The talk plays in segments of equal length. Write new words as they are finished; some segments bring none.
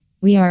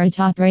We are a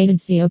top-rated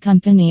SEO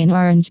company in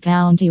Orange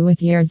County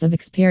with years of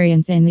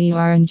experience in the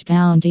Orange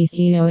County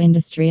SEO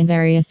industry in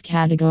various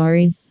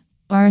categories.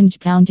 Orange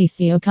County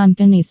SEO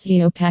Company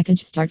SEO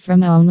package start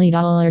from only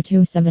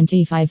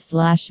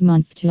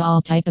 $275/month to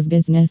all type of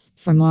business.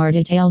 For more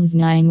details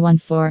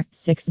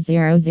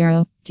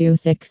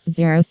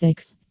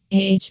 914-600-2606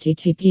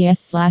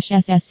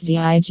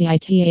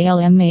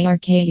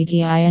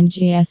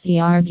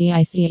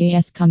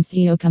 https://sdigitaLmarkedingservices.com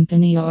SEO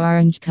Company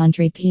Orange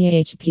Country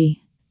PHP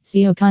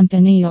SEO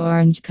Company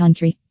Orange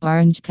Country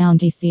Orange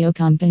County SEO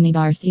Company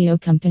SEO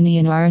Company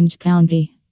in Orange County.